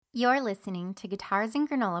You're listening to Guitars and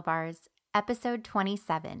Granola Bars, episode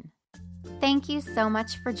 27. Thank you so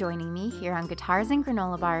much for joining me here on Guitars and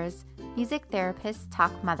Granola Bars, Music Therapists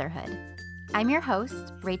Talk Motherhood. I'm your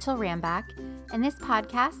host, Rachel Rambach, and this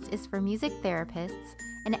podcast is for music therapists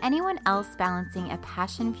and anyone else balancing a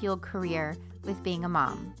passion-fueled career with being a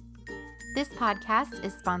mom. This podcast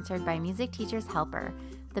is sponsored by Music Teachers Helper,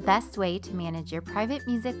 the best way to manage your private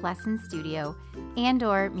music lesson studio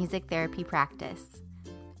and/or music therapy practice.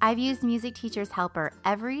 I've used Music Teachers Helper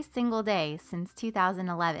every single day since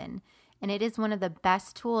 2011, and it is one of the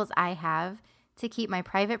best tools I have to keep my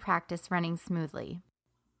private practice running smoothly.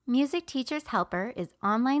 Music Teachers Helper is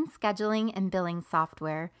online scheduling and billing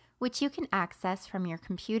software, which you can access from your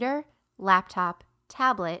computer, laptop,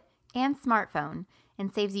 tablet, and smartphone,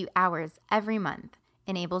 and saves you hours every month,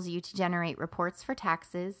 enables you to generate reports for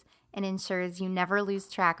taxes, and ensures you never lose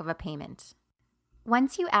track of a payment.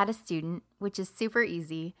 Once you add a student, which is super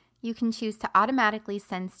easy, you can choose to automatically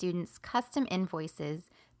send students custom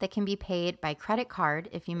invoices that can be paid by credit card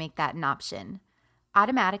if you make that an option.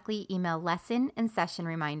 Automatically email lesson and session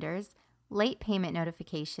reminders, late payment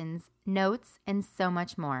notifications, notes, and so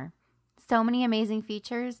much more. So many amazing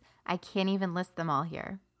features, I can't even list them all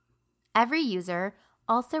here. Every user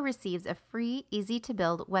also receives a free,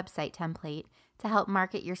 easy-to-build website template to help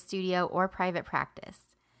market your studio or private practice.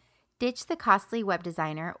 Ditch the costly web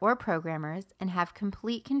designer or programmers and have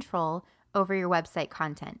complete control over your website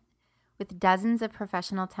content. With dozens of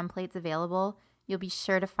professional templates available, you'll be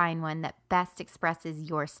sure to find one that best expresses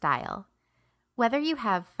your style. Whether you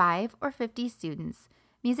have 5 or 50 students,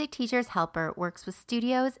 Music Teachers Helper works with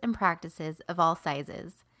studios and practices of all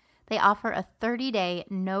sizes. They offer a 30-day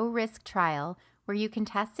no-risk trial where you can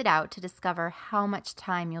test it out to discover how much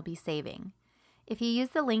time you'll be saving. If you use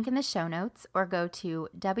the link in the show notes or go to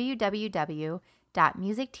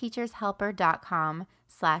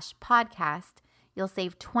www.musicteachershelper.com/podcast, you'll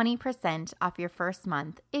save 20% off your first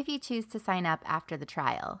month if you choose to sign up after the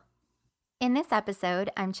trial. In this episode,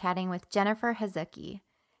 I'm chatting with Jennifer Hezoucky.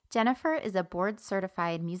 Jennifer is a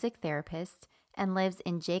board-certified music therapist and lives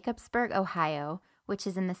in Jacobsburg, Ohio, which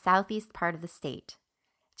is in the southeast part of the state.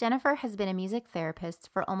 Jennifer has been a music therapist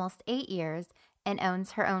for almost 8 years and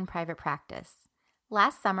owns her own private practice.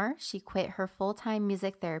 Last summer, she quit her full-time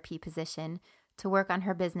music therapy position to work on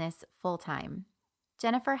her business full-time.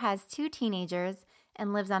 Jennifer has 2 teenagers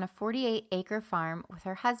and lives on a 48-acre farm with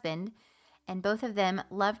her husband, and both of them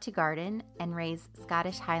love to garden and raise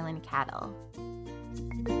Scottish Highland cattle.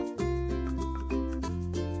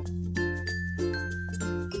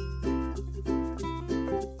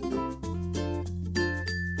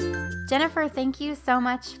 Jennifer, thank you so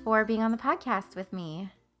much for being on the podcast with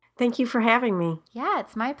me. Thank you for having me. Yeah,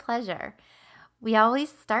 it's my pleasure. We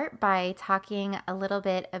always start by talking a little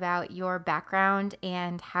bit about your background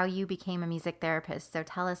and how you became a music therapist. So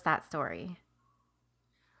tell us that story.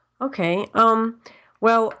 Okay.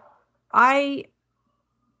 Well, I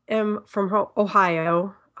am from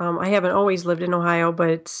Ohio. I haven't always lived in Ohio,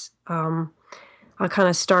 but I'll kind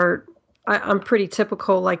of start. I'm pretty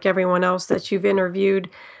typical, like everyone else that you've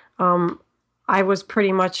interviewed. I was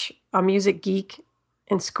pretty much a music geek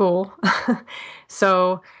in school.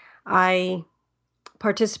 So I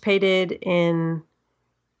participated in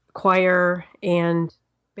choir and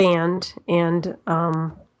band, and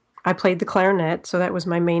I played the clarinet, so that was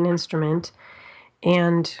my main instrument.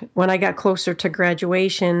 And when I got closer to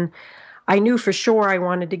graduation, I knew for sure I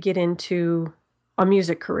wanted to get into a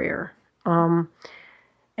music career. And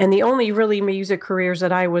the only really music careers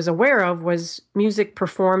that I was aware of was music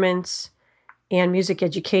performance and music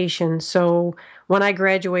education. So when I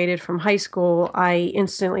graduated from high school, I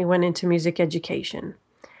instantly went into music education.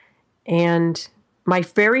 And my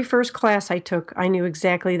very first class I took, I knew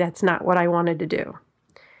exactly that's not what I wanted to do.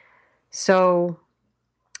 So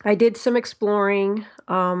I did some exploring,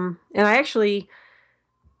 and I actually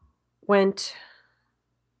went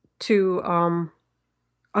to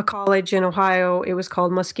a college in Ohio. It was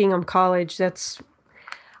called Muskingum College.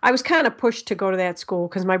 I was kind of pushed to go to that school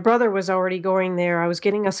because my brother was already going there. I was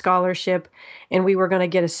getting a scholarship, and we were going to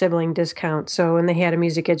get a sibling discount. And they had a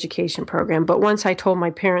music education program. But once I told my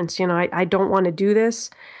parents, I don't want to do this,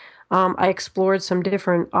 I explored some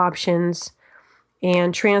different options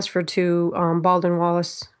and transferred to Baldwin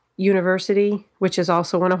Wallace University, which is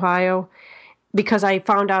also in Ohio, because I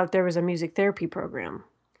found out there was a music therapy program.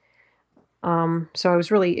 So I was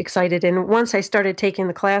really excited. And once I started taking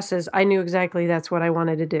the classes, I knew exactly that's what I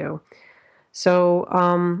wanted to do. So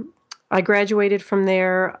I graduated from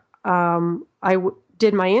there.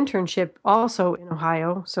 Did my internship also in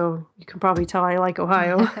Ohio. So you can probably tell I like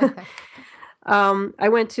Ohio. I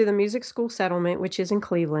went to the Music School Settlement, which is in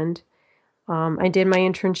Cleveland. I did my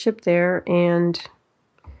internship there and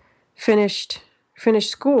finished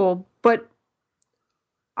school, but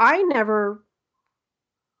I never,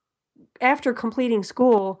 after completing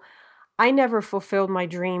school, I never fulfilled my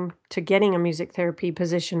dream to getting a music therapy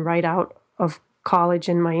position right out of college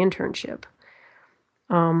in my internship.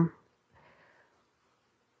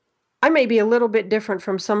 I may be a little bit different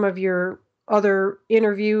from some of your other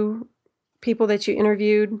people that you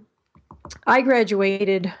interviewed. I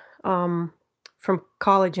graduated from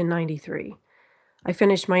college in 93. I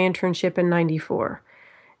finished my internship in 94.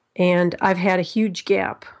 And I've had a huge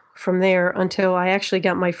gap from there until I actually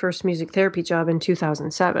got my first music therapy job in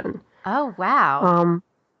 2007. Oh, wow.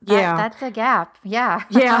 Yeah. That's a gap. Yeah.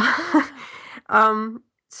 Yeah.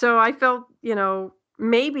 So I felt,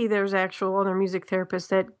 maybe there's actual other music therapists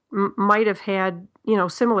that might have had,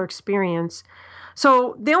 similar experience.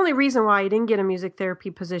 So the only reason why I didn't get a music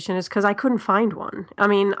therapy position is because I couldn't find one. I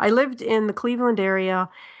mean, I lived in the Cleveland area,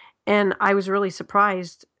 and I was really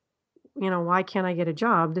surprised, why can't I get a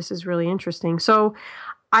job? This is really interesting. So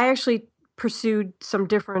I actually pursued some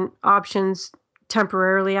different options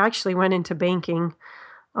temporarily. I actually went into banking.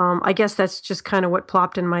 I guess that's just kind of what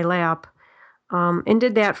plopped in my lap, and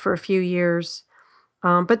did that for a few years.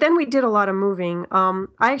 But then we did a lot of moving. I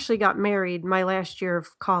actually got married my last year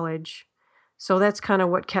of college. So that's kind of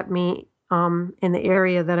what kept me in the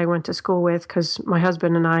area that I went to school with, because my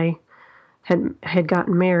husband and I had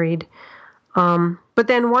gotten married. But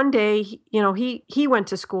then one day, he went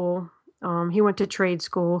to school. He went to trade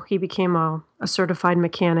school. He became a certified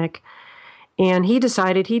mechanic. And he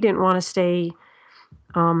decided he didn't want to stay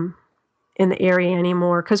in the area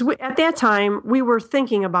anymore. Because at that time, we were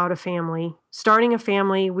thinking about starting a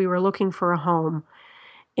family. We were looking for a home.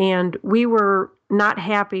 And we were not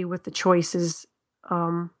happy with the choices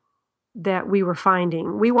that we were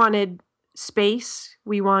finding. We wanted space.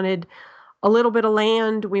 We wanted a little bit of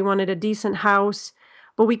land. We wanted a decent house,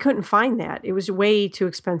 but we couldn't find that. It was way too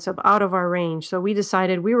expensive, out of our range. So we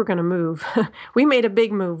decided we were going to move. We made a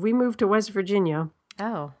big move. We moved to West Virginia.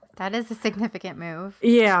 Oh, that is a significant move.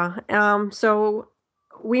 Yeah. So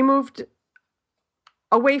we moved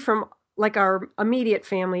away from like our immediate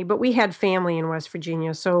family, but we had family in West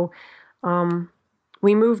Virginia. So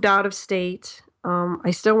we moved out of state.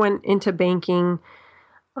 I still went into banking.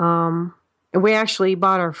 And we actually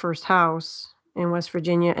bought our first house in West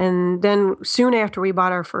Virginia. And then soon after we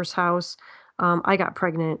bought our first house, I got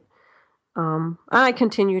pregnant. I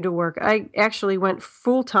continued to work. I actually went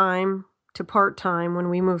full-time to part-time when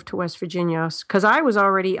we moved to West Virginia, because I was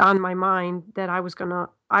already on my mind that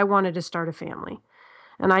I wanted to start a family.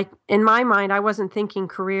 And in my mind, I wasn't thinking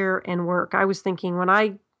career and work. I was thinking, when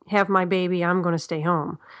I have my baby, I'm going to stay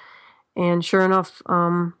home. And sure enough,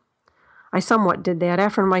 I somewhat did that.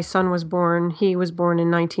 After my son was born, he was born in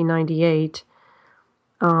 1998.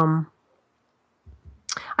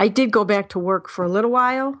 I did go back to work for a little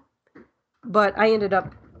while, but I ended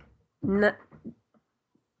up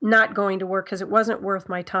not going to work because it wasn't worth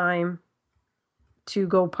my time to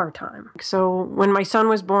go part-time. So when my son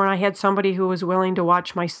was born, I had somebody who was willing to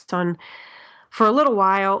watch my son for a little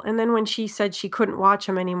while. And then when she said she couldn't watch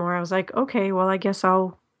him anymore, I was like, okay, well, I guess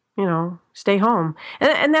I'll, stay home.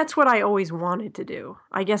 And that's what I always wanted to do.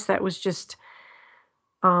 I guess that was just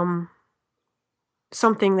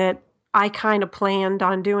something that I kind of planned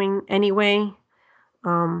on doing anyway.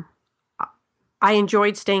 I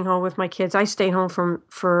enjoyed staying home with my kids. I stayed home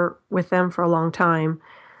with them for a long time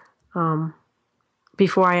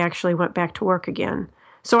before I actually went back to work again.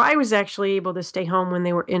 So I was actually able to stay home when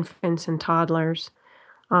they were infants and toddlers.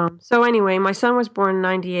 So anyway, my son was born in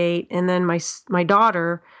 98, and then my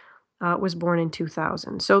daughter was born in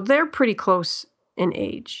 2000. So they're pretty close in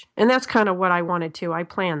age. And that's kind of what I wanted to. I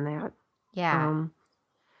planned that. Yeah.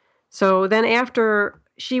 So then after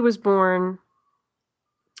she was born,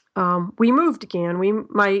 we moved again.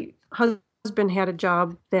 My husband had a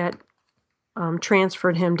job that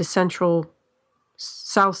transferred him to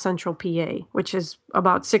South Central PA, which is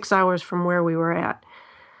about 6 hours from where we were at.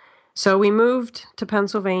 So we moved to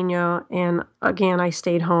Pennsylvania, and again, I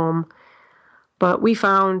stayed home. But we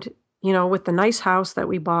found, with the nice house that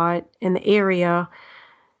we bought in the area,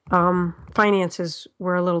 finances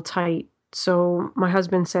were a little tight. So my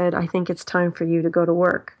husband said, I think it's time for you to go to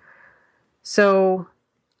work. So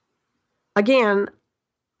again,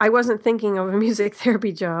 I wasn't thinking of a music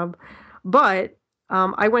therapy job, but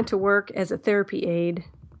I went to work as a therapy aide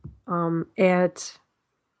at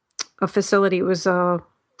a facility. It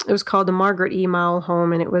was called the Margaret E. Mowell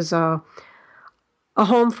Home, and it was a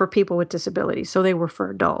home for people with disabilities. So they were for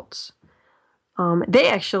adults. They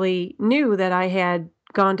actually knew that I had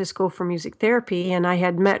gone to school for music therapy, and I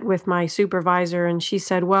had met with my supervisor, and she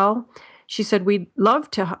said, well, she said, we'd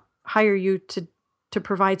love to hire you to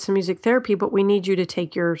provide some music therapy, but we need you to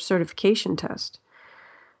take your certification test.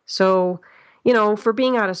 So, for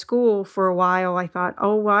being out of school for a while, I thought,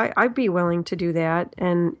 oh, well, I'd be willing to do that.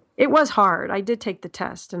 And it was hard. I did take the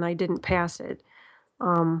test and I didn't pass it.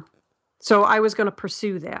 So I was going to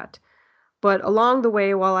pursue that. But along the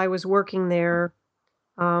way, while I was working there,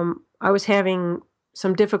 I was having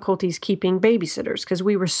some difficulties keeping babysitters because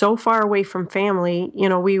we were so far away from family.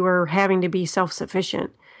 We were having to be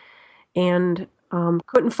self-sufficient and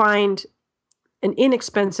couldn't find an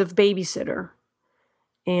inexpensive babysitter.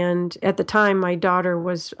 And at the time, my daughter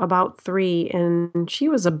was about 3, and she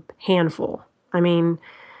was a handful. I mean,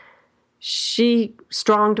 she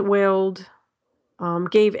strong-willed,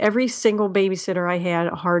 gave every single babysitter I had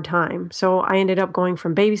a hard time. So I ended up going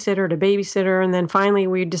from babysitter to babysitter, and then finally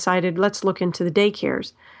we decided, let's look into the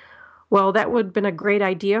daycares. Well, that would have been a great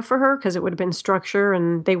idea for her because it would have been structure,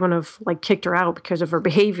 and they wouldn't have kicked her out because of her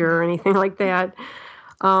behavior or anything like that.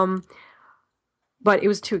 But it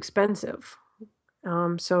was too expensive.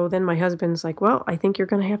 So then my husband's like, well, I think you're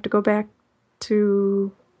going to have to go back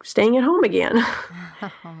to staying at home again.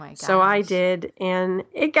 Oh my gosh. So I did, and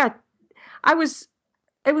it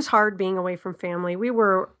was hard being away from family. We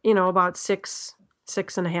were, about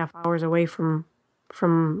 6.5 hours away from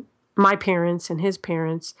my parents and his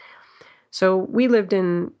parents. So we lived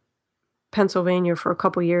in Pennsylvania for a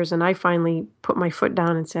couple years, and I finally put my foot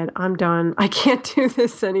down and said, I'm done. I can't do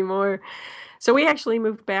this anymore. So we actually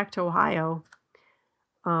moved back to Ohio.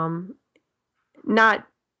 Not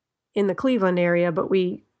in the Cleveland area, but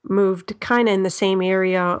we moved kind of in the same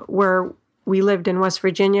area where we lived in West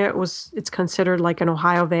Virginia. It's considered like an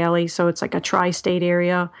Ohio Valley, so it's like a tri-state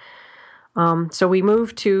area. So we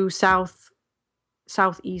moved to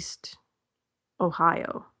southeast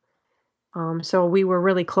Ohio. So we're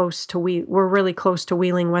really close to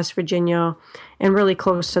Wheeling, West Virginia, and really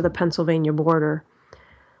close to the Pennsylvania border.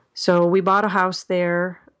 So we bought a house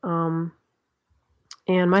there.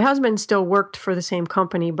 And my husband still worked for the same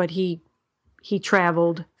company, but he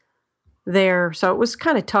traveled there. So it was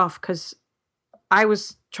kind of tough because I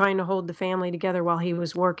was trying to hold the family together while he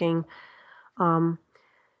was working.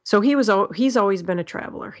 So he's always been a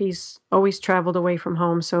traveler. He's always traveled away from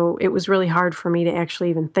home. So it was really hard for me to actually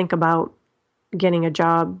even think about getting a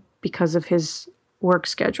job because of his work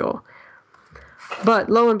schedule. But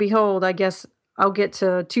lo and behold, I guess I'll get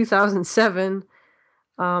to 2007.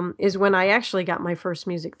 Is when I actually got my first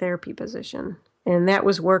music therapy position. And that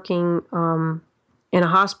was working in a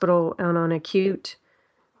hospital on an acute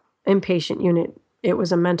inpatient unit. It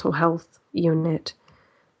was a mental health unit.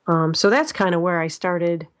 So that's kind of where I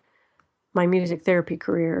started my music therapy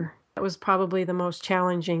career. That was probably the most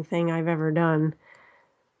challenging thing I've ever done,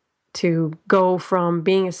 to go from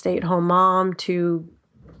being a stay-at-home mom to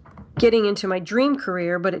getting into my dream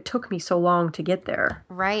career, but it took me so long to get there.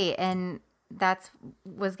 Right, and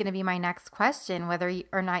was going to be my next question, whether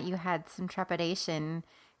or not you had some trepidation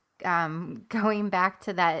going back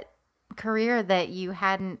to that career that you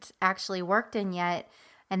hadn't actually worked in yet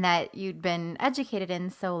and that you'd been educated in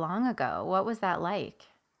so long ago. What was that like?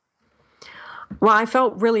 Well, I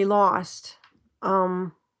felt really lost.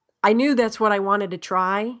 I knew that's what I wanted to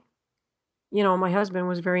try. My husband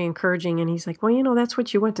was very encouraging, and he's like, well, that's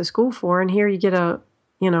what you went to school for, and here you get a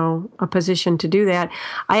position to do that.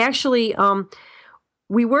 I actually,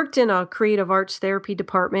 we worked in a creative arts therapy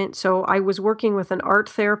department. So I was working with an art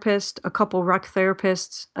therapist, a couple rec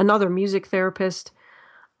therapists, another music therapist.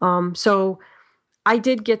 So I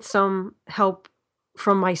did get some help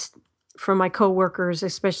from my coworkers,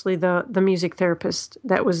 especially the music therapist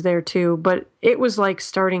that was there too. But it was like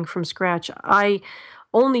starting from scratch. I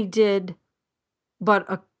only did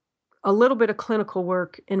but a little bit of clinical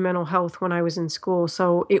work in mental health when I was in school.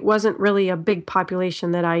 So it wasn't really a big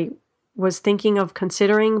population that I was thinking of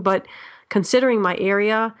considering, but considering my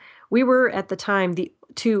area, we were at the time the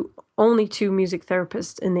only two music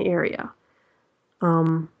therapists in the area.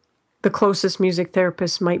 The closest music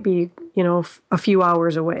therapist might be, a few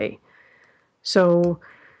hours away. So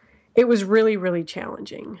it was really, really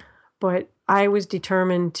challenging, but I was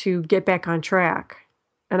determined to get back on track,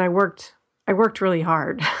 and I worked really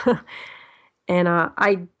hard. And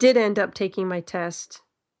I did end up taking my test,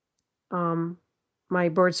 my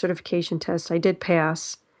board certification test. I did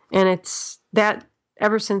pass. And it's that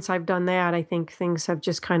ever since I've done that, I think things have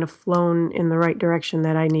just kind of flown in the right direction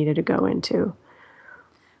that I needed to go into.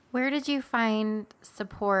 Where did you find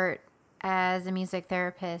support as a music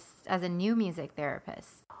therapist, as a new music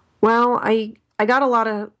therapist? Well, I got a lot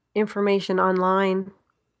of information online.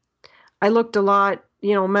 I looked a lot,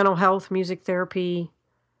 mental health, music therapy.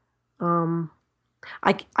 Um,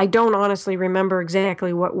 I don't honestly remember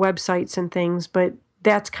exactly what websites and things, but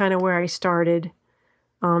that's kind of where I started.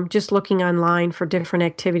 Just looking online for different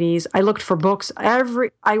activities. I looked for books.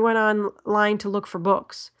 I went online to look for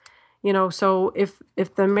books. So if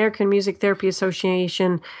the American Music Therapy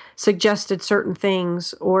Association suggested certain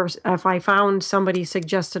things, or if I found somebody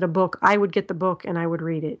suggested a book, I would get the book and I would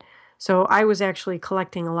read it. So I was actually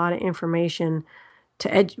collecting a lot of information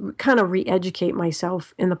to kind of re-educate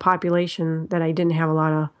myself in the population that I didn't have a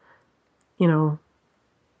lot of,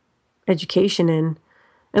 education in.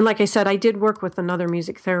 And like I said, I did work with another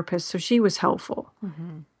music therapist, so she was helpful.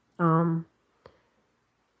 Um,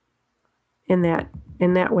 in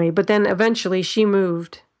that way. But then eventually she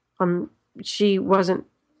moved. She wasn't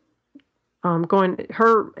going.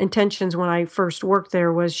 Her intentions when I first worked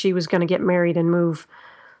there was she was going to get married and move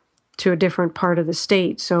to a different part of the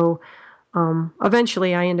state. So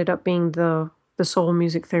eventually I ended up being the sole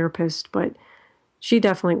music therapist, but she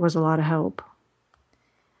definitely was a lot of help.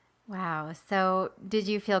 Wow. So did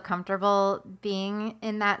you feel comfortable being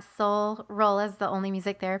in that sole role as the only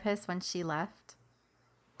music therapist when she left?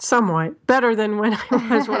 Somewhat better than when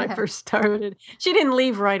I first started. She didn't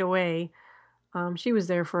leave right away. She was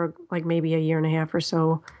there for like maybe a year and a half or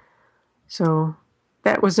so. So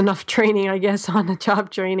that was enough training, I guess, on the job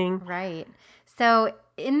training. Right. So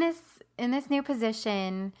in this new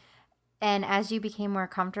position, and as you became more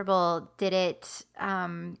comfortable,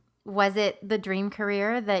 was it the dream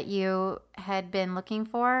career that you had been looking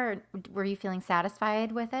for? Were you feeling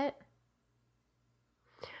satisfied with it?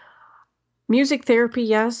 Music therapy,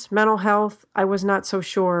 yes. Mental health, I was not so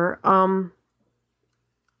sure.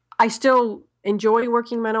 I still enjoy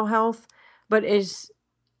working mental health, but as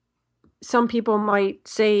some people might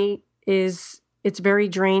say, it's very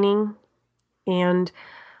draining. And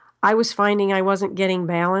I was finding I wasn't getting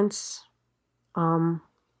balance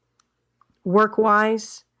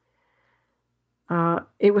work-wise.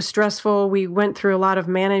 It was stressful. We went through a lot of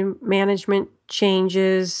management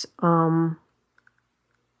changes,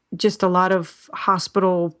 just a lot of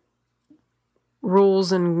hospital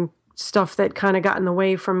rules and stuff that kind of got in the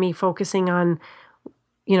way from me focusing on,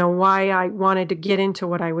 why I wanted to get into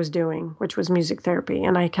what I was doing, which was music therapy.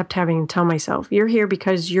 And I kept having to tell myself, you're here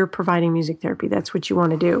because you're providing music therapy. That's what you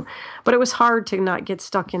want to do. But it was hard to not get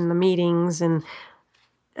stuck in the meetings and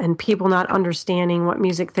people not understanding what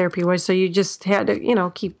music therapy was. So you just had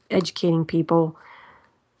to, keep educating people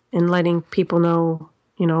and letting people know,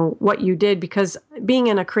 what you did. Because being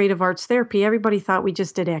in a creative arts therapy, everybody thought we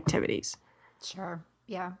just did activities. Sure.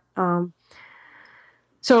 Yeah. But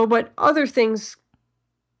other things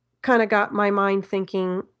kind of got my mind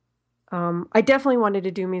thinking. I definitely wanted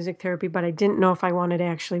to do music therapy, but I didn't know if I wanted to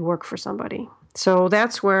actually work for somebody. So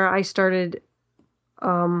that's where I started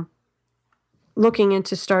looking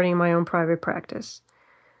into starting my own private practice.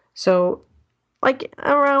 So like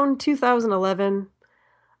around 2011,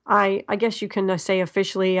 I guess you can say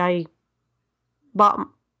officially I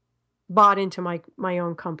bought into my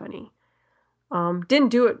own company. Didn't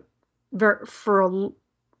do it for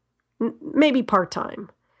maybe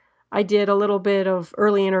part-time. I did a little bit of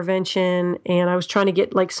early intervention, and I was trying to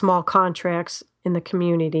get like small contracts in the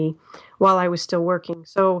community while I was still working.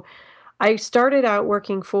 So I started out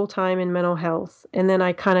working full-time in mental health, and then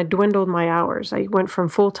I kind of dwindled my hours. I went from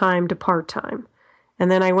full-time to part-time. And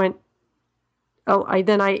then I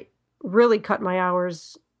really cut my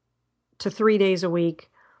hours to 3 days a week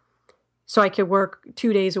so I could work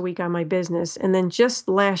 2 days a week on my business. And then just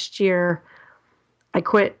last year, I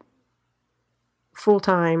quit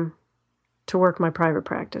full-time to work my private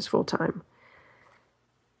practice full-time.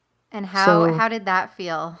 And how did that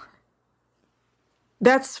feel?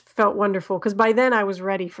 That's felt wonderful because by then I was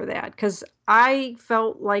ready for that, because I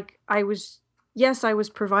felt like I was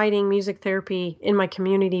providing music therapy in my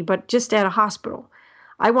community, but just at a hospital.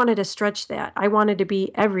 I wanted to stretch that. I wanted to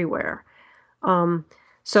be everywhere.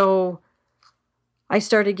 So I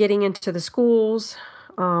started getting into the schools.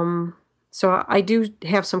 So I do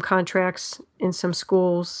have some contracts in some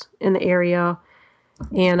schools in the area,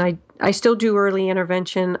 and I still do early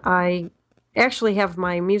intervention. I actually have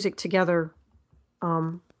my Music Together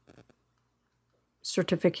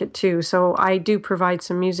certificate too. So I do provide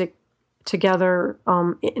some Music Together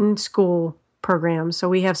in school programs. So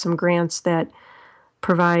we have some grants that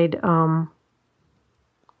provide some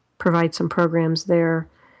programs there.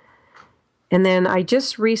 And then I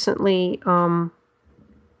just recently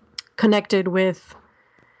connected with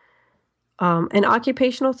an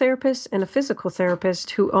occupational therapist and a physical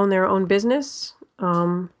therapist who own their own business.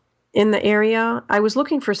 in the area. I was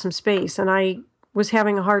looking for some space, and I was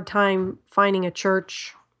having a hard time finding a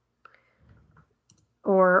church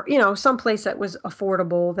or, some place that was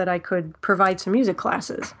affordable that I could provide some music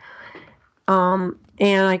classes. And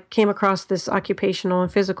I came across this occupational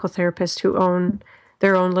and physical therapist who own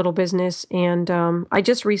their own little business, and I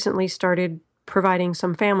just recently started providing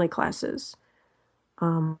some family classes.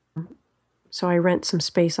 So I rent some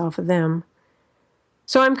space off of them.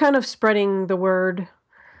 So I'm kind of spreading the word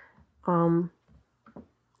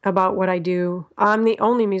about what I do. I'm the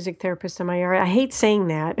only music therapist in my area. I hate saying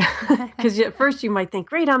that because at first you might think,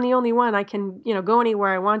 great, I'm the only one. I can, go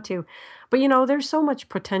anywhere I want to. But, there's so much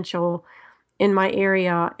potential in my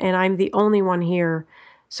area, and I'm the only one here.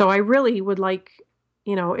 So I really would like,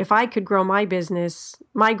 if I could grow my business,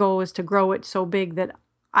 my goal is to grow it so big that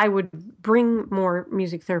I would bring more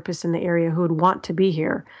music therapists in the area who would want to be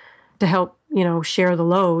here to help, share the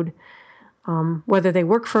load, whether they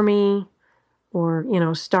work for me or,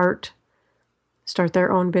 start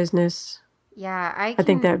their own business. Yeah, I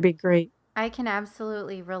think that'd be great. I can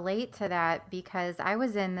absolutely relate to that because I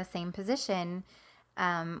was in the same position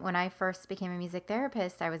when I first became a music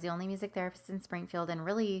therapist. I was the only music therapist in Springfield and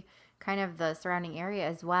really kind of the surrounding area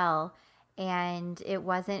as well. And it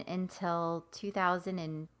wasn't until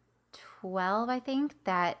 2012, I think,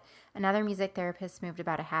 that another music therapist moved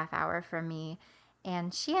about a half hour from me.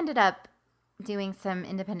 And she ended up doing some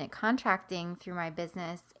independent contracting through my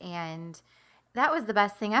business. And that was the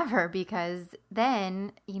best thing ever because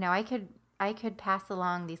then, I could pass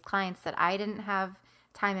along these clients that I didn't have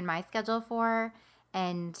time in my schedule for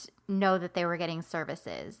and know that they were getting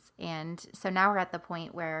services. And so now we're at the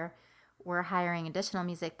point where we're hiring additional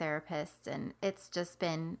music therapists, and it's just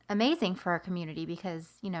been amazing for our community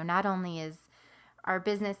because, not only is our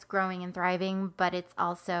business growing and thriving, but it's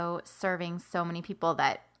also serving so many people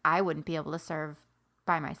that I wouldn't be able to serve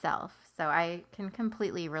by myself. So I can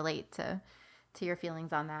completely relate to your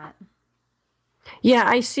feelings on that. Yeah,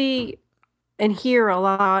 I see and hear a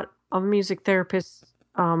lot of music therapists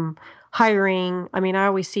hiring. I mean, I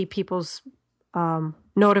always see people's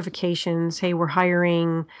notifications, hey, we're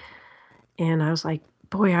hiring. And I was like,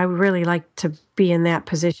 boy, I would really like to be in that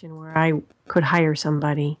position where I could hire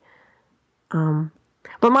somebody.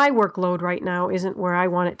 But my workload right now isn't where I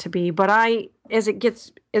want it to be. But as it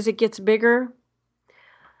gets bigger,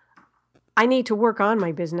 I need to work on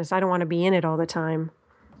my business. I don't want to be in it all the time.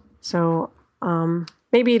 So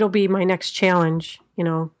maybe it'll be my next challenge,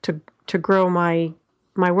 to grow my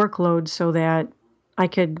workload so that I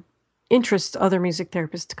could interest other music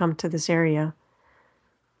therapists to come to this area.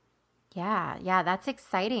 Yeah, that's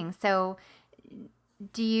exciting. So,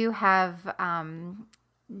 do you have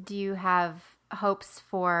hopes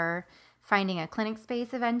for finding a clinic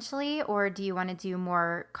space eventually, or do you want to do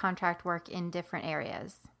more contract work in different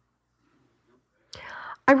areas?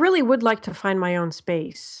 I really would like to find my own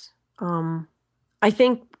space. I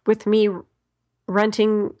think with me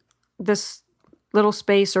renting this little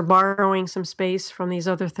space or borrowing some space from these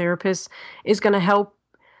other therapists is going to help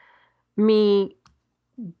me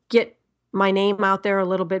get my name out there a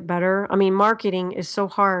little bit better. I mean, marketing is so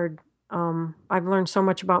hard. I've learned so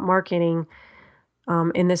much about marketing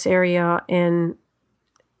in this area, and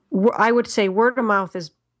I would say word of mouth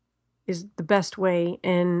is the best way,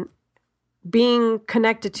 and being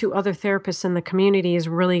connected to other therapists in the community is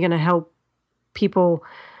really going to help people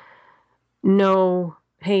know,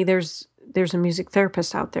 hey, there's a music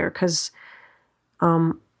therapist out there, because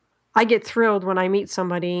I get thrilled when I meet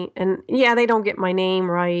somebody and they don't get my name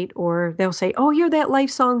right, or they'll say, oh, you're that life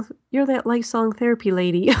song therapy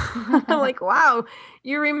lady. I'm like, wow,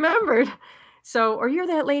 you remembered. So, or you're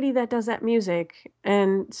that lady that does that music.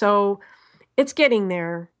 And so it's getting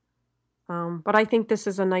there. But I think this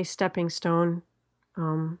is a nice stepping stone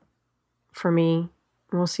for me.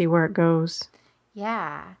 We'll see where it goes.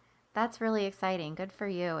 Yeah, that's really exciting. Good for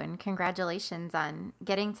you. And congratulations on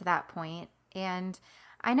getting to that point. And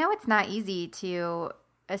I know it's not easy to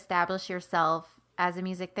establish yourself as a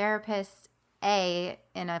music therapist, A,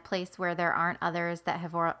 in a place where there aren't others that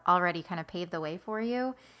have already kind of paved the way for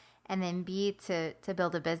you, and then B, to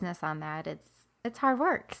build a business on that. It's hard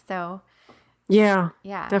work. So yeah,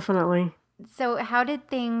 definitely. So how did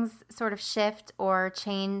things sort of shift or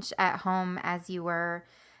change at home as you were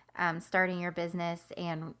starting your business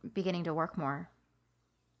and beginning to work more?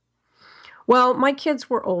 Well, my kids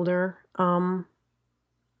were older.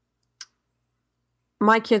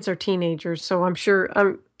 My kids are teenagers, so I'm sure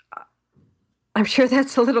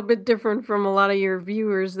that's a little bit different from a lot of your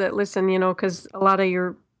viewers that listen, because a lot of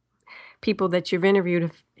your people that you've interviewed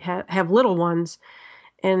have little ones.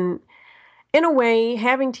 And in a way,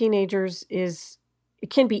 having teenagers is it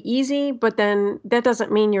can be easy, but then that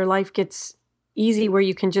doesn't mean your life gets easy where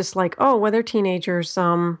you can just like, oh, well, they're teenagers.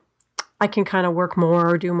 I can kind of work more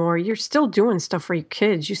or do more. You're still doing stuff for your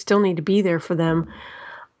kids. You still need to be there for them.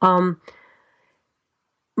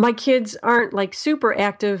 My kids aren't like super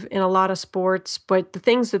active in a lot of sports, but the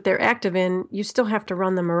things that they're active in, you still have to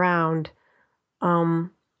run them around.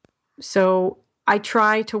 So I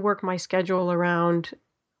try to work my schedule around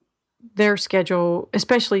their schedule,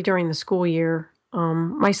 especially during the school year.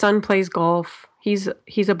 My son plays golf. He's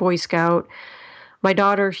a Boy Scout. My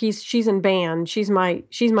daughter, she's in band. She's my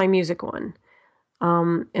music one.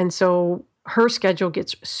 And so her schedule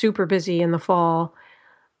gets super busy in the fall.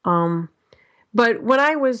 But when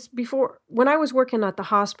I was working at the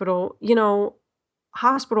hospital,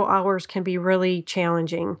 hospital hours can be really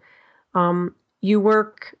challenging. We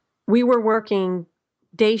were working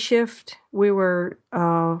day shift. We were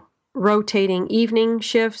rotating evening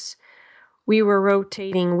shifts. We were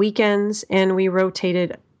rotating weekends, and we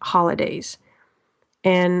rotated holidays.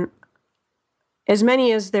 And as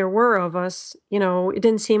many as there were of us, it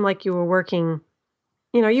didn't seem like you were working,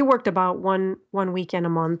 you worked about one weekend a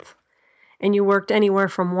month, and you worked anywhere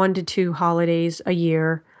from 1 to 2 holidays a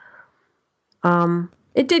year.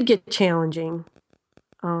 It did get challenging,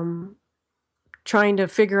 trying to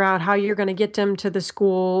figure out how you're going to get them to the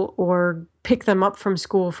school or pick them up from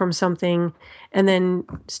school from something and then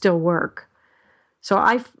still work. So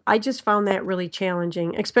I just found that really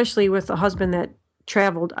challenging, especially with a husband that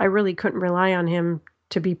traveled. I really couldn't rely on him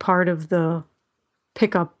to be part of the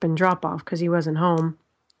pickup and drop off because he wasn't home.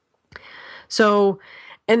 So,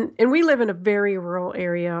 and we live in a very rural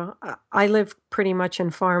area. I live pretty much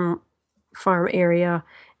in farm area,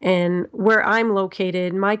 and where I'm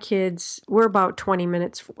located, my kids, we're about 20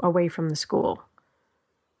 minutes away from the school.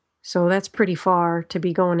 So that's pretty far to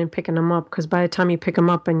be going and picking them up, because by the time you pick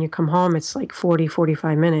them up and you come home, it's like 40,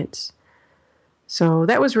 45 minutes. So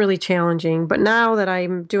that was really challenging. But now that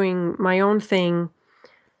I'm doing my own thing,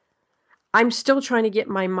 I'm still trying to get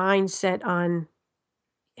my mindset on,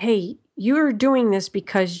 hey, you're doing this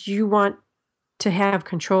because you want to have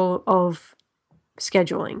control of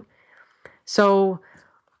scheduling. So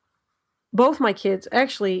both my kids,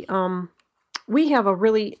 actually, we have a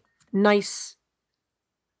really nice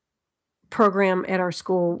program at our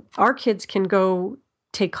school. Our kids can go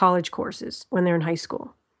take college courses when they're in high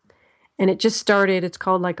school. And it just started. It's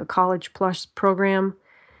called like a College Plus program.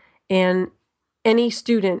 And any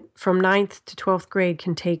student from 9th to 12th grade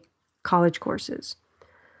can take college courses.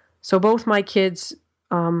 So both my kids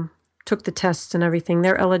took the tests and everything.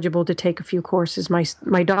 They're eligible to take a few courses.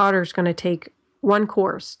 My daughter's going to take one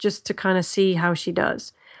course just to kind of see how she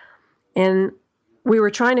does. And we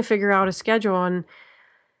were trying to figure out a schedule, and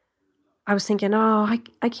I was thinking, oh,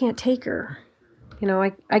 I can't take her.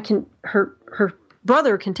 I can, her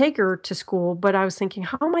brother can take her to school, but I was thinking,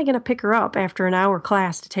 how am I going to pick her up after an hour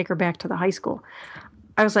class to take her back to the high school?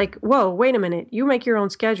 I was like, whoa, wait a minute. You make your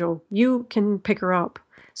own schedule. You can pick her up.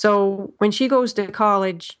 So when she goes to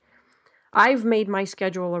college, I've made my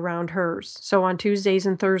schedule around hers. So on Tuesdays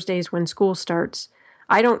and Thursdays when school starts,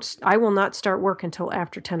 I will not start work until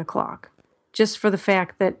after 10 o'clock, just for the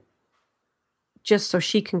fact that, just so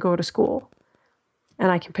she can go to school and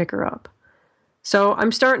I can pick her up. So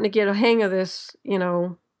I'm starting to get a hang of this,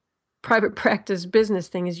 private practice business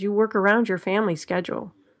thing, is you work around your family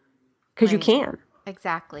schedule because you can.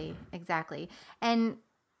 Exactly. And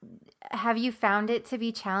have you found it to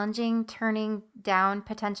be challenging turning down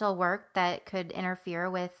potential work that could interfere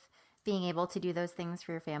with being able to do those things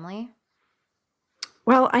for your family?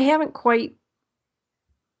 Well, I haven't quite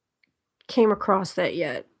came across that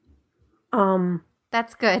yet.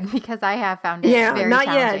 That's good, because I have found it very not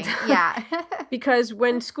challenging. Yet. Yeah. Because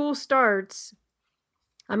when school starts,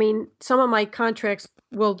 some of my contracts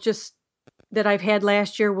that I've had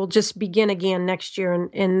last year will just begin again next year,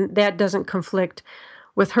 and that doesn't conflict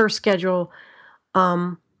with her schedule.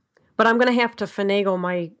 But I'm going to have to finagle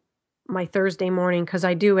my Thursday morning, because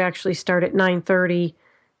I do actually start at 9:30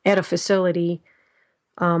 at a facility,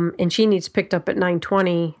 and she needs picked up at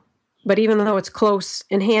 9:20. But even though it's close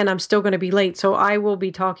in hand, I'm still going to be late. So I will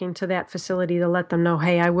be talking to that facility to let them know,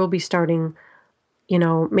 hey, I will be starting,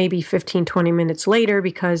 maybe 15, 20 minutes later,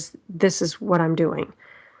 because this is what I'm doing.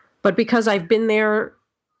 But because I've been there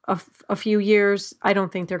a few years, I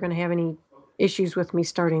don't think they're going to have any issues with me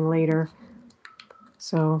starting later.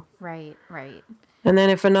 So. Right. And then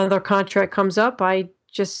if another contract comes up, I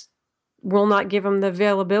just will not give them the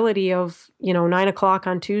availability of, 9 o'clock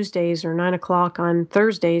on Tuesdays or 9 o'clock on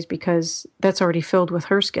Thursdays, because that's already filled with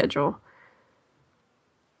her schedule.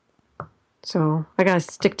 So I got to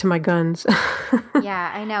stick to my guns.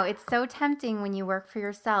 Yeah, I know. It's so tempting when you work for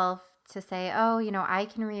yourself to say, oh, I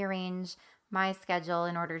can rearrange my schedule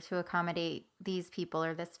in order to accommodate these people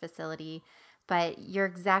or this facility. But you're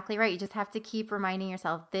exactly right. You just have to keep reminding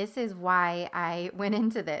yourself, this is why I went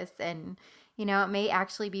into this. And, it may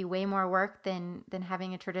actually be way more work than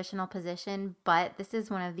having a traditional position, but this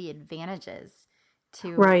is one of the advantages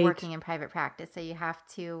to Right. working in private practice. So you have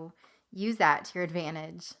to use that to your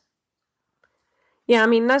advantage. Yeah, I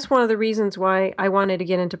mean, that's one of the reasons why I wanted to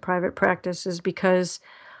get into private practice is because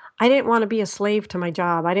I didn't want to be a slave to my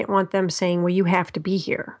job. I didn't want them saying, well, you have to be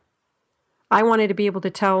here. I wanted to be able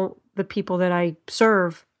to tell the people that I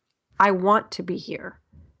serve, I want to be here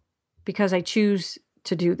because I choose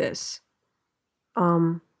to do this.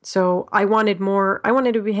 So I wanted more, I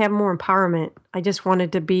wanted to have more empowerment. I just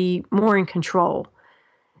wanted to be more in control.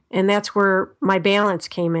 And that's where my balance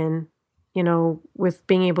came in, with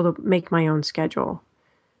being able to make my own schedule.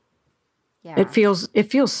 Yeah. It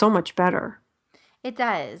feels so much better. It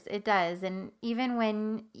does. It does. And even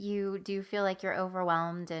when you do feel like you're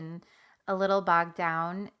overwhelmed and a little bogged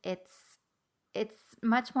down, it's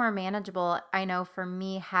much more manageable. I know for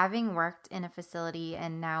me, having worked in a facility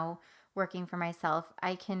and now working for myself,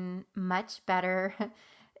 I can much better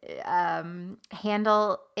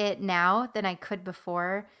handle it now than I could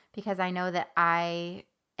before because I know that I'm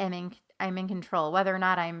in control. Whether or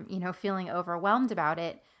not I'm, feeling overwhelmed about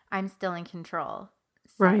it, I'm still in control.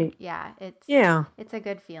 So Right. yeah, Yeah. it's a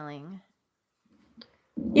good feeling.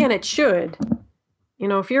 Yeah, and it should.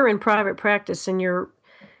 If you're in private practice and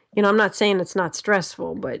I'm not saying it's not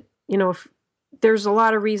stressful, but, if there's a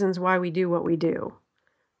lot of reasons why we do what we do.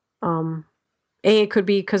 It could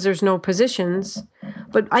be because there's no positions,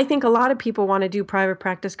 but I think a lot of people want to do private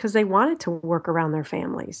practice because they want it to work around their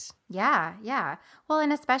families. Yeah, yeah. Well,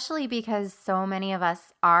 and especially because so many of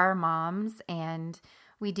us are moms and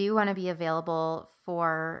we do want to be available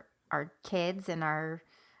for our kids and our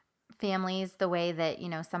families the way that,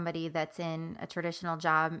 somebody that's in a traditional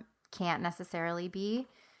job can't necessarily be.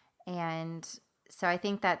 And so I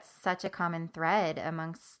think that's such a common thread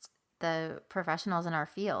amongst the professionals in our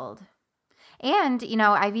field. And,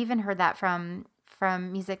 I've even heard that from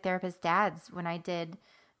music therapist dads when I did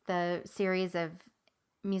the series of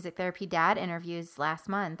music therapy dad interviews last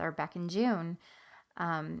month or back in June.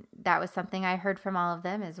 That was something I heard from all of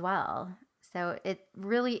them as well. So it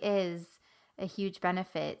really is a huge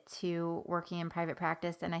benefit to working in private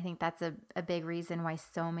practice. And I think that's a big reason why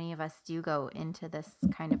so many of us do go into this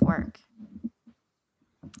kind of work.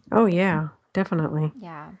 Oh, yeah, definitely.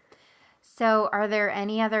 Yeah. So, are there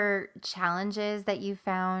any other challenges that you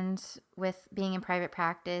found with being in private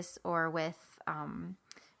practice or with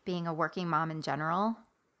being a working mom in general?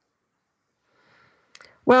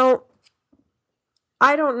 Well,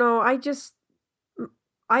 I don't know. I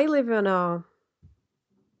live in a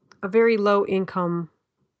very low income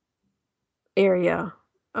area.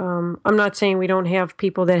 I'm not saying we don't have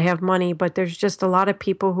people that have money, but there's just a lot of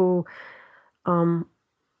people who um,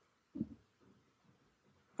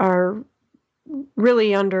 are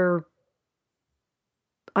really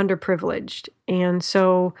underprivileged. And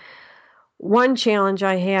so one challenge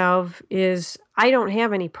I have is I don't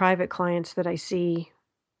have any private clients that I see,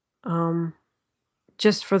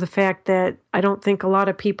 just for the fact that I don't think a lot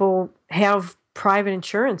of people have private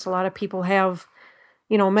insurance. A lot of people have,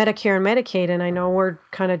 Medicare and Medicaid, and I know we're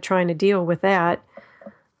kind of trying to deal with that,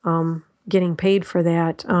 getting paid for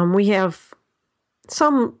that. We have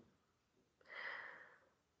some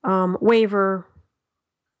waiver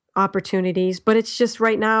opportunities, but it's just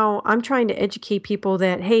right now I'm trying to educate people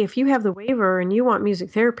that, hey, if you have the waiver and you want music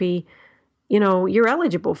therapy, you're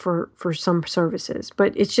eligible for some services.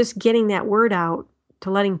 But it's just getting that word out to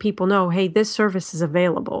letting people know, hey, this service is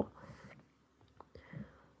available.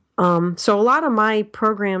 So a lot of my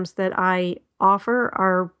programs that I offer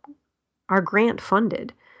are grant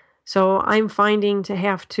funded. So I'm finding to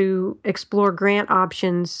have to explore grant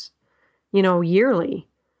options, yearly,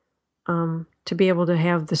 to be able to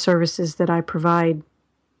have the services that I provide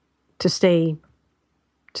to stay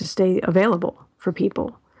available for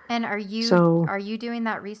people. And are you doing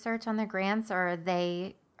that research on the grants, or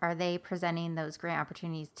are they presenting those grant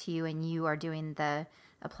opportunities to you and you are doing the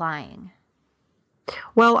applying?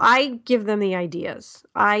 Well, I give them the ideas.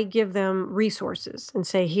 I give them resources and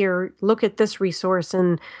say, here, look at this resource.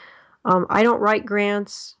 And I don't write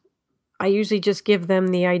grants. I usually just give them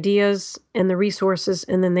the ideas and the resources,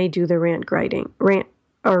 and then they do the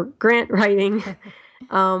grant writing.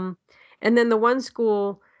 And then the one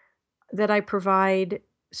school that I provide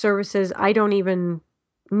services, I don't even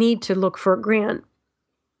need to look for a grant.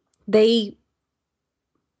 They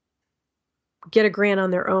get a grant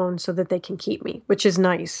on their own so that they can keep me, which is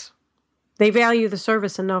nice. They value the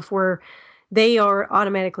service enough where they are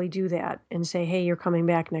automatically do that and say, hey, you're coming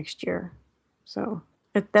back next year. So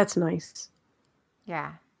that's nice.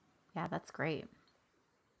 Yeah. Yeah, that's great.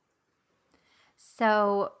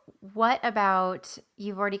 So, what about,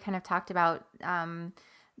 you've already kind of talked about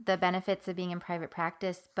the benefits of being in private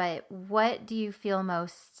practice, but what do you feel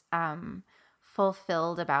most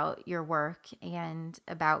fulfilled about your work and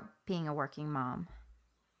about being a working mom?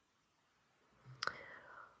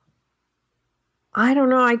 I don't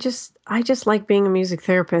know. I just like being a music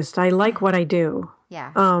therapist. I like what I do.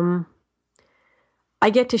 Yeah. I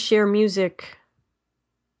get to share music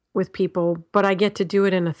with people, but I get to do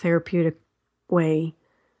it in a therapeutic way.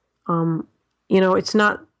 It's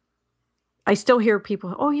not, I still hear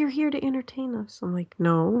people, oh, you're here to entertain us. I'm like,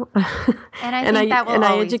 no. And I think that will I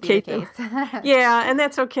always educate be the them. case. Yeah, and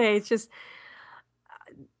that's okay. It's just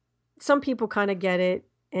some people kind of get it,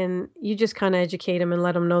 and you just kind of educate them and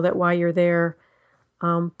let them know that why you're there.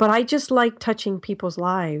 But I just like touching people's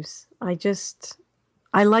lives.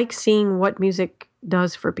 I like seeing what music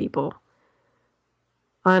does for people.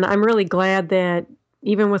 And I'm really glad that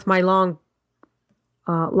even with my long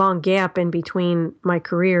gap in between my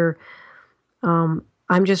career, I'm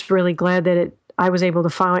just really glad that I was able to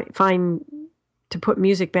find to put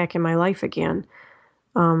music back in my life again,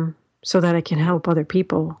 so that I can help other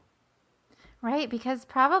people. Right, because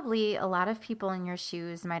probably a lot of people in your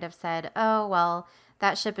shoes might have said, oh, well,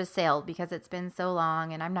 that ship has sailed because it's been so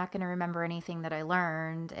long and I'm not going to remember anything that I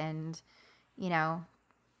learned. And, you know,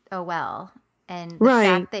 oh, well. And the Right.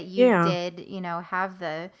 fact that you Yeah. did, have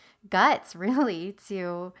the guts really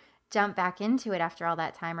to jump back into it after all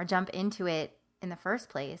that time, or jump into it in the first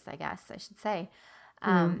place, I guess I should say,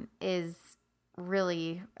 is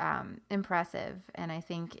really impressive, and I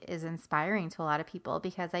think is inspiring to a lot of people,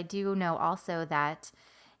 because I do know also that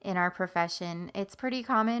in our profession, it's pretty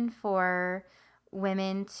common for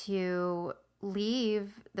women to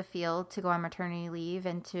leave the field to go on maternity leave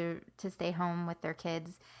and to stay home with their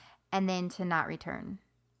kids and then to not return.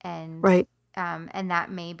 And Right. and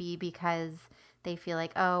that may be because they feel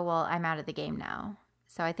like, oh, well, I'm out of the game now.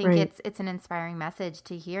 So I think Right. it's an inspiring message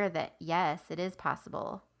to hear that, yes, it is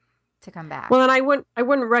possible to come back. Well, and I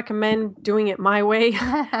wouldn't recommend doing it my way.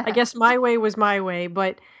 I guess my way was my way,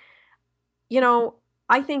 but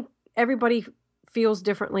I think everybody feels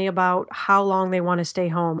differently about how long they want to stay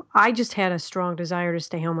home. I just had a strong desire to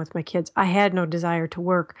stay home with my kids. I had no desire to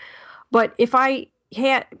work. But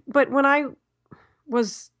when I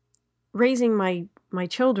was raising my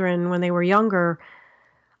children when they were younger,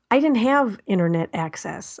 I didn't have internet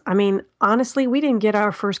access. I mean, honestly, we didn't get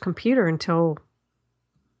our first computer until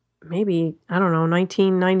maybe, I don't know,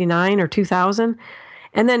 1999 or 2000.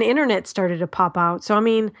 And then internet started to pop out. So, I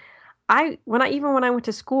mean, when I went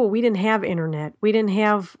to school, we didn't have internet. We didn't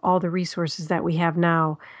have all the resources that we have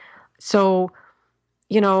now. So,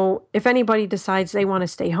 if anybody decides they want to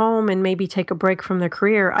stay home and maybe take a break from their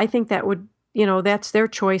career, I think that would, that's their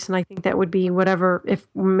choice. And I think that would be whatever, if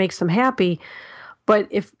makes them happy. But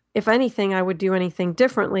if anything, I would do anything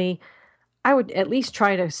differently. I would at least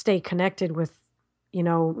try to stay connected with,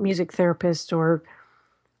 music therapists, or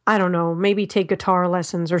I don't know, maybe take guitar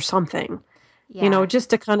lessons or something, Yeah. just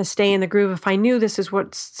to kind of stay in the groove. If I knew this is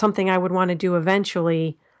something I would want to do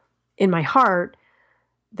eventually in my heart,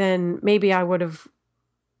 then maybe I would have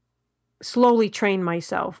slowly trained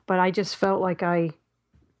myself. But I just felt like I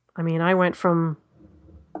went from,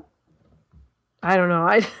 I don't know,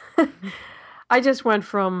 I just went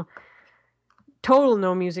from total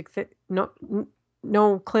no music,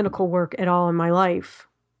 no clinical work at all in my life,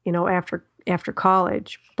 after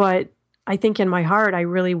college. But I think in my heart, I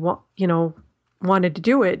really wanted to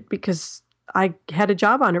do it because I had a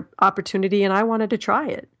job opportunity and I wanted to try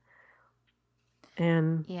it.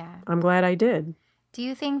 And Yeah. I'm glad I did. Do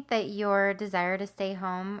you think that your desire to stay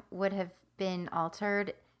home would have been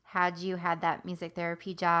altered had you had that music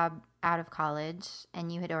therapy job out of college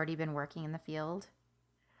and you had already been working in the field?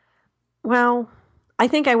 Well, I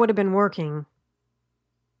think I would have been working,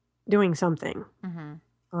 doing something,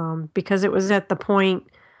 because it was at the point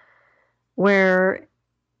where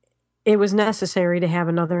it was necessary to have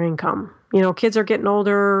another income. Kids are getting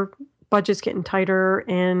older, budget's getting tighter,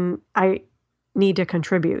 and I need to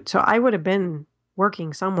contribute. So I would have been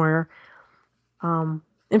working somewhere. In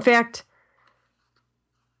fact,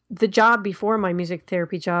 the job before my music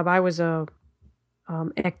therapy job, I was a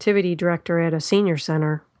activity director at a senior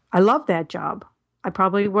center. I loved that job. I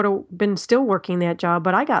probably would have been still working that job,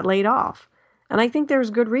 but I got laid off. And I think there's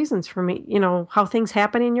good reasons for me, how things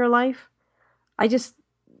happen in your life.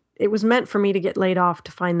 It was meant for me to get laid off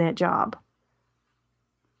to find that job.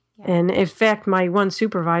 Yeah. And in fact, my one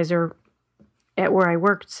supervisor at where I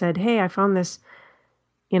worked said, "Hey, I found this,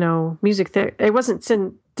 music therapy."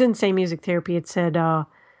 Didn't say music therapy. It said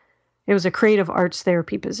it was a creative arts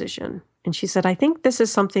therapy position. And she said, "I think this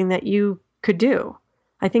is something that you could do.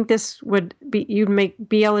 I think this would be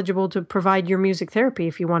be eligible to provide your music therapy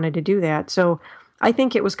if you wanted to do that." So I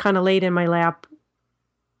think it was kind of laid in my lap,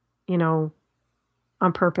 on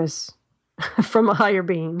purpose from a higher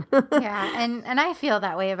being. Yeah, and I feel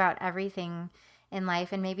that way about everything in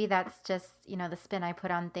life, and maybe that's just, the spin I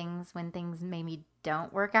put on things when things maybe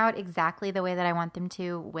don't work out exactly the way that I want them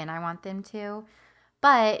to when I want them to.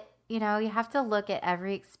 But, you have to look at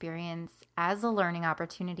every experience as a learning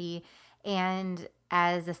opportunity and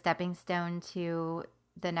as a stepping stone to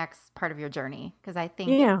the next part of your journey, because I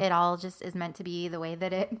think Yeah, it all just is meant to be the way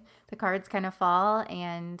that the cards kind of fall,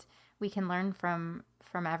 and we can learn from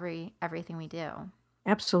everything we do.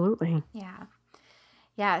 absolutely. Yeah.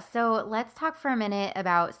 Yeah. So let's talk for a minute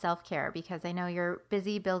about self-care, because I know you're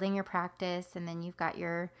busy building your practice and then you've got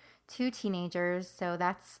your 2 teenagers. So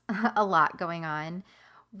that's a lot going on.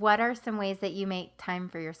 What are some ways that you make time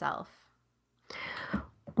for yourself?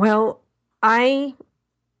 Well, I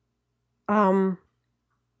um,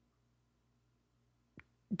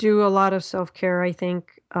 do a lot of self-care. I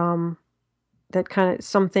think that kind of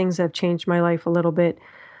some things have changed my life a little bit.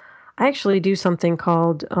 I actually do something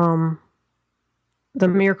called the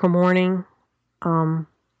Miracle Morning, um,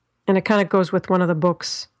 and it kind of goes with one of the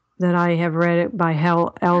books that I have read by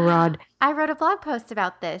Hal Elrod. I wrote a blog post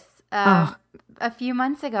about this Oh, a few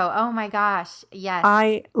months ago. Oh my gosh. Yes.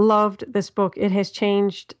 I loved this book. It has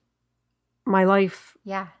changed my life.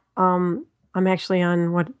 Yeah. I'm actually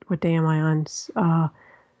on what day am I on?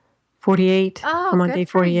 48. Oh, I'm on good day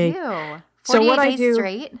for 48. you. So 48 what I days do,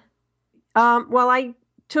 straight? well, I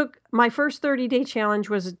took my first 30-day challenge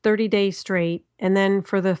was 30 days straight, and then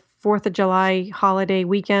for the 4th of July holiday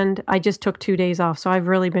weekend, I just took 2 days off. So I've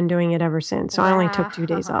really been doing it ever since. So I only took 2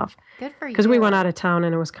 days Wow. off Good for because we went out you. of town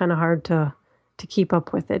and it was kind of hard to keep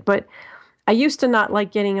up with it. But I used to not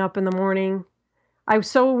like getting up in the morning. I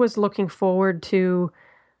so was looking forward to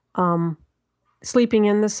um, sleeping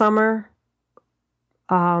in the summer.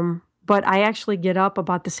 But I actually get up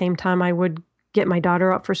about the same time I would get my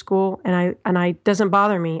daughter up for school, and I doesn't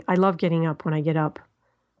bother me. I love getting up when I get up.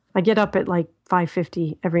 I get up at like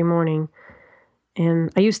 5:50 every morning,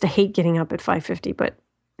 and I used to hate getting up at 5:50, but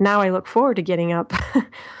now I look forward to getting up.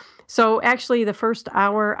 So actually the first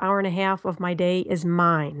hour and a half of my day is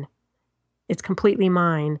mine. It's completely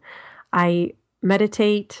mine. I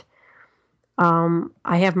meditate. I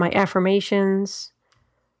have my affirmations.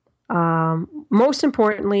 Most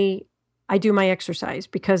importantly, I do my exercise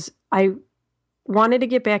because I wanted to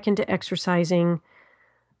get back into exercising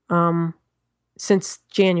um, since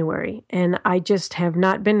January, and I just have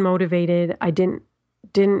not been motivated. I didn't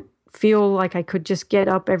feel like I could just get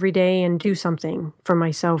up every day and do something for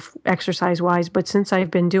myself exercise wise. But since I've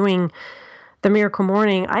been doing the Miracle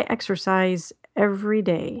Morning, I exercise every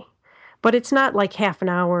day. But it's not like half an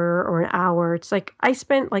hour or an hour. It's like I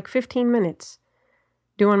spent like 15 minutes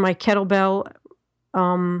doing my kettlebell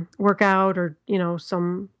workout or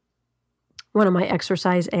some one of my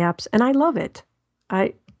exercise apps, and I love it.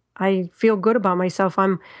 I I feel good about myself.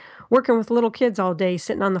 I'm working with little kids all day,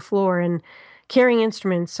 sitting on the floor and carrying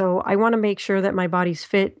instruments. So I want to make sure that my body's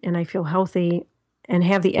fit and I feel healthy and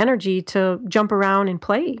have the energy to jump around and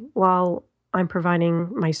play while I'm providing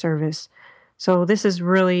my service. So this has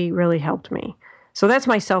really, really helped me. So that's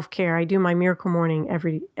my self-care. I do my Miracle Morning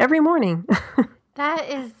every morning. That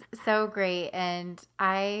is so great. And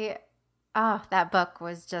that book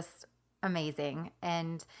was just amazing.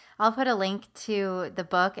 And I'll put a link to the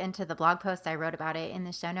book and to the blog post I wrote about it in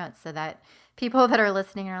the show notes so that people that are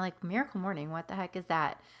listening are like, Miracle Morning, what the heck is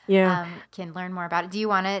that? Yeah. Can learn more about it. Do you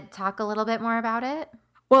want to talk a little bit more about it?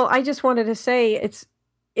 Well, I just wanted to say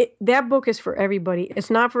that book is for everybody.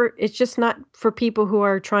 It's just not for people who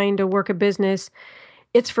are trying to work a business.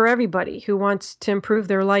 It's for everybody who wants to improve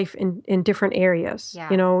their life in different areas.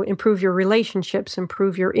 Yeah. Improve your relationships,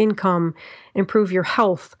 improve your income, improve your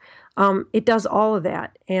health. It does all of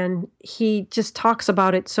that. And he just talks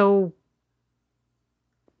about it so,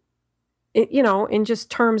 in just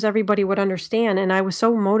terms everybody would understand. And I was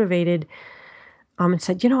so motivated and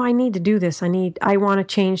said, I need to do this. I want to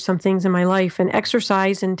change some things in my life, and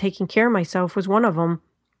exercise and taking care of myself was one of them.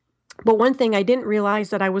 But one thing I didn't realize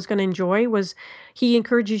that I was going to enjoy was he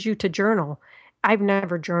encourages you to journal. I've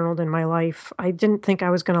never journaled in my life. I didn't think I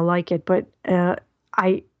was going to like it, but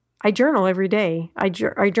I I journal every day. I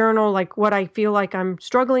journal like what I feel like I'm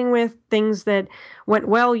struggling with, things that went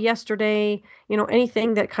well yesterday,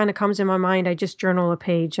 anything that kind of comes in my mind, I just journal a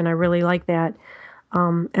page, and I really like that.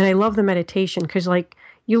 And I love the meditation because like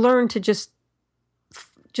you learn to just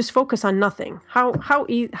focus on nothing. How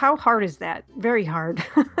hard is that? Very hard.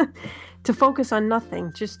 To focus on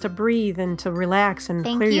nothing, just to breathe and to relax and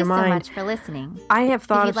clear your mind. Thank you so much for listening. I have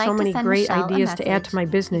thought of like so many great Michelle ideas to add to my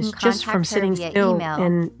business just from sitting still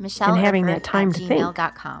and having that time to think.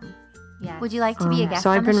 Yes. Would you like to be a guest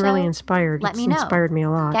so on I've the been show? really inspired. Let It's me know. inspired me a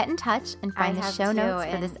lot. Get in touch and find the show notes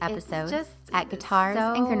for this episode at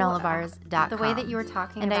guitarsandgranolabars.com. The way that you were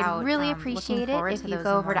talking and about, I'd really appreciate it if you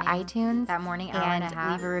go over to iTunes that morning and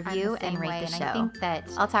leave a review and rate the show. I think that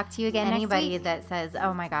I'll talk to you again anybody next week. that says,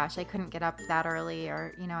 "Oh my gosh, I couldn't get up that early,"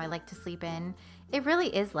 or I like to sleep in, it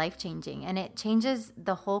really is life-changing, and it changes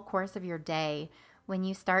the whole course of your day when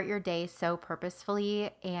you start your day so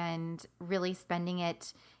purposefully and really spending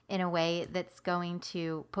it in a way that's going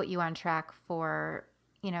to put you on track for,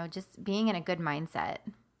 just being in a good mindset.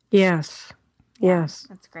 Yes. Yeah, Yes.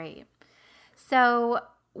 that's great. So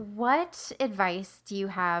what advice do you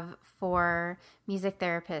have for music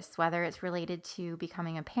therapists, whether it's related to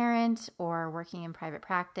becoming a parent or working in private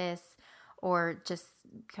practice or just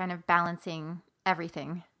kind of balancing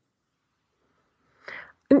everything?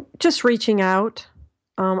 Just reaching out.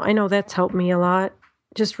 I know that's helped me a lot.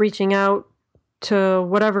 Just reaching out to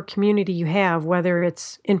whatever community you have, whether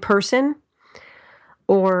it's in person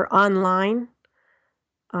or online.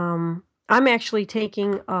 I'm actually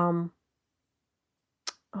taking I'm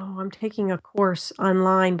taking a course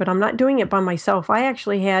online, but I'm not doing it by myself. I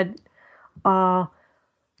actually had a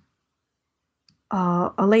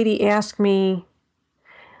lady ask me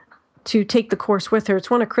to take the course with her. It's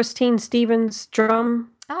one of Christine Stevens'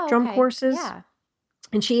 drum courses. Yeah.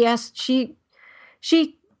 And she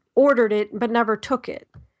ordered it but never took it.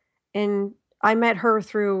 And I met her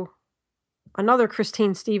through another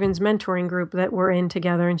Christine Stevens mentoring group that we're in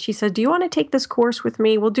together. And she said, "Do you want to take this course with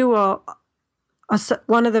me? We'll do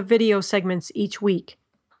one of the video segments each week."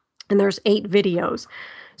 And there's 8 videos.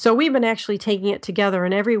 So we've been actually taking it together.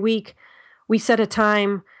 And every week we set a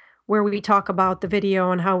time where we talk about the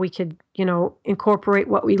video and how we could, incorporate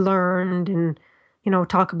what we learned and,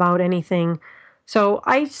 talk about anything. So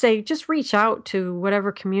I say just reach out to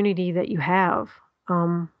whatever community that you have.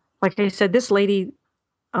 Like I said, this lady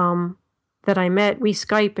that I met, we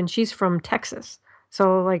Skype, and she's from Texas.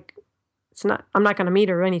 So like, I'm not going to meet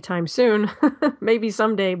her anytime soon, maybe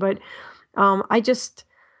someday. But I just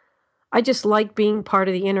like being part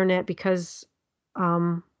of the internet because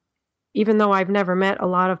even though I've never met a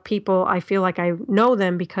lot of people, I feel like I know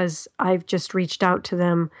them because I've just reached out to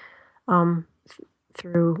them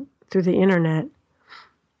through the internet.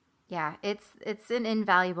 Yeah, it's an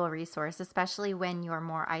invaluable resource, especially when you're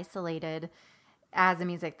more isolated as a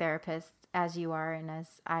music therapist, as you are and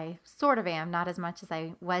as I sort of am, not as much as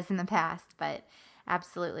I was in the past, but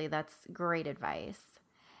absolutely, that's great advice.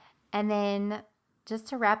 And then just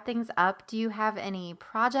to wrap things up, do you have any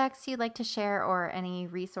projects you'd like to share or any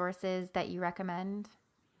resources that you recommend?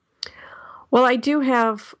 Well, I do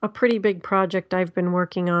have a pretty big project I've been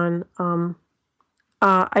working on.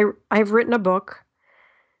 I've written a book,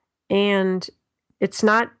 and it's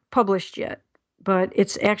not published yet, but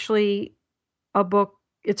it's actually a book.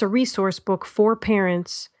 It's a resource book for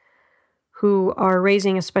parents who are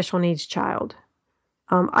raising a special needs child.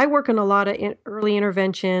 I work in a lot of early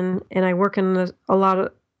intervention, and I work in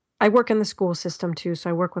the school system too. So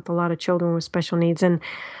I work with a lot of children with special needs, and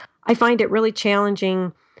I find it really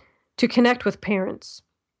challenging to connect with parents.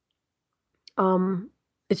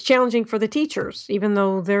 It's challenging for the teachers, even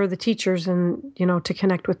though they're the teachers, and to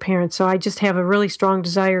connect with parents. So I just have a really strong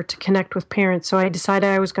desire to connect with parents. So I decided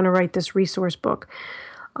I was going to write this resource book.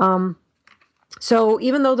 So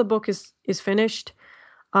even though the book is finished,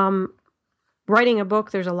 writing a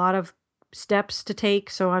book, there's a lot of steps to take.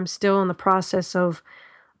 So I'm still in the process of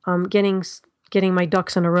getting my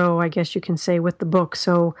ducks in a row, I guess you can say, with the book.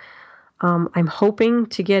 So I'm hoping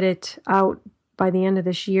to get it out by the end of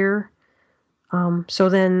this year. So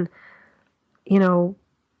then,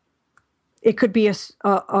 it could be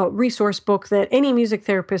a resource book that any music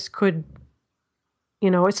therapist could,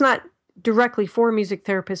 it's not directly for music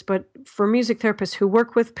therapists, but for music therapists who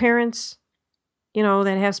work with parents,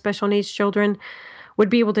 that have special needs children, would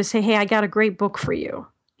be able to say, "Hey, I got a great book for you.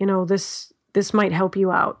 This might help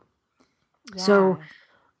you out." Yeah. So,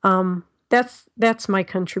 that's my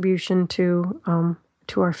contribution to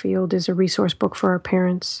our field, is a resource book for our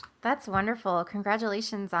parents. That's wonderful.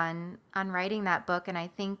 Congratulations on writing that book. And I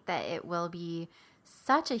think that it will be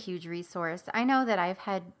such a huge resource. I know that I've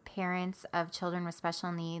had parents of children with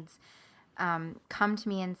special needs come to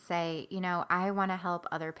me and say, I want to help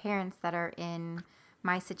other parents that are in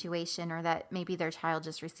my situation, or that maybe their child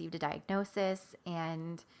just received a diagnosis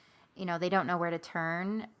and, they don't know where to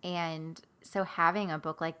turn. And so having a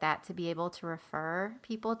book like that to be able to refer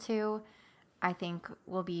people to, I think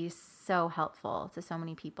will be so helpful to so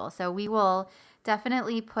many people. So we will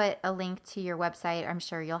definitely put a link to your website. I'm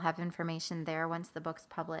sure you'll have information there once the book's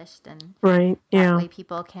published, and right, yeah, that way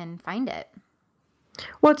people can find it.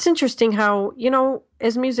 Well, it's interesting how,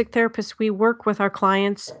 as music therapists, we work with our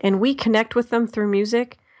clients and we connect with them through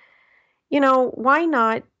music. Why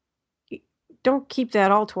not? Don't keep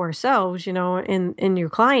that all to ourselves, in your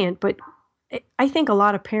client. But I think a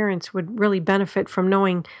lot of parents would really benefit from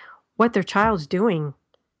knowing what their child's doing.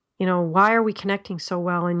 Why are we connecting so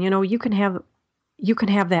well? And, you can have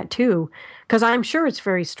that too, because I'm sure it's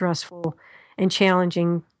very stressful and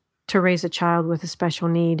challenging to raise a child with a special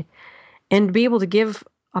need. And be able to give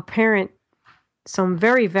a parent some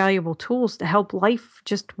very valuable tools to help life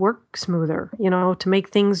just work smoother, to make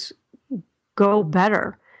things go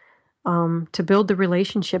better, to build the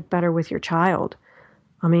relationship better with your child.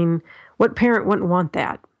 I mean, what parent wouldn't want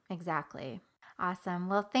that? Exactly. Awesome.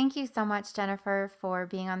 Well, thank you so much, Jennifer, for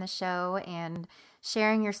being on the show and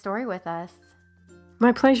sharing your story with us.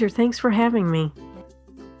 My pleasure. Thanks for having me.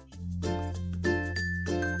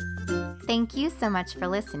 Thank you so much for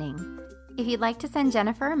listening. If you'd like to send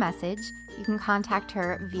Jennifer a message, you can contact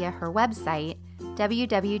her via her website,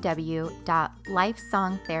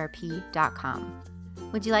 www.lifesongtherapy.com.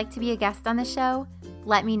 Would you like to be a guest on the show?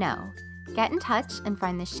 Let me know. Get in touch and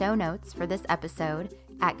find the show notes for this episode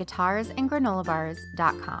at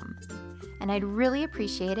guitarsandgranolabars.com. And I'd really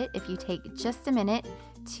appreciate it if you take just a minute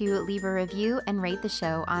to leave a review and rate the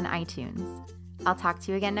show on iTunes. I'll talk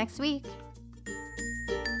to you again next week.